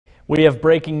We have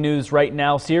breaking news right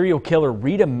now. Serial killer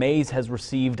Reta Mays has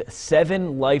received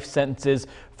 7 life sentences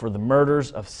for the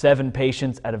murders of 7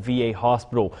 patients at a VA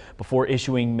hospital. Before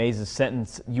issuing Mays'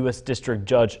 sentence, U.S. District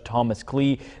Judge Thomas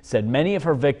Klee said many of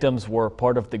her victims were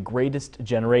part of the greatest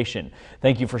generation.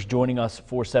 Thank you for joining us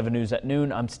for 7 News at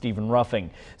noon. I'm Stephen Ruffing.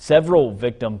 Several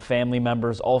victim family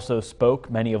members also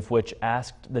spoke, many of which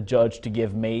asked the judge to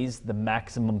give Mays the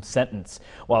maximum sentence.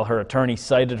 While her attorney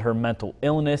cited her mental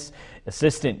illness,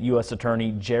 Assistant U.S.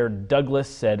 Attorney Jared Douglas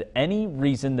said any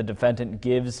reason the defendant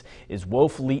gives is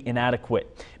woefully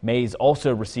inadequate. Mays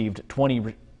also received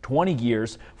 20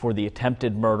 years for the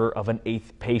attempted murder of an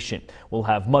 8th patient. We'll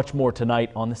have much more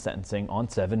tonight on the sentencing on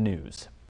 7 News.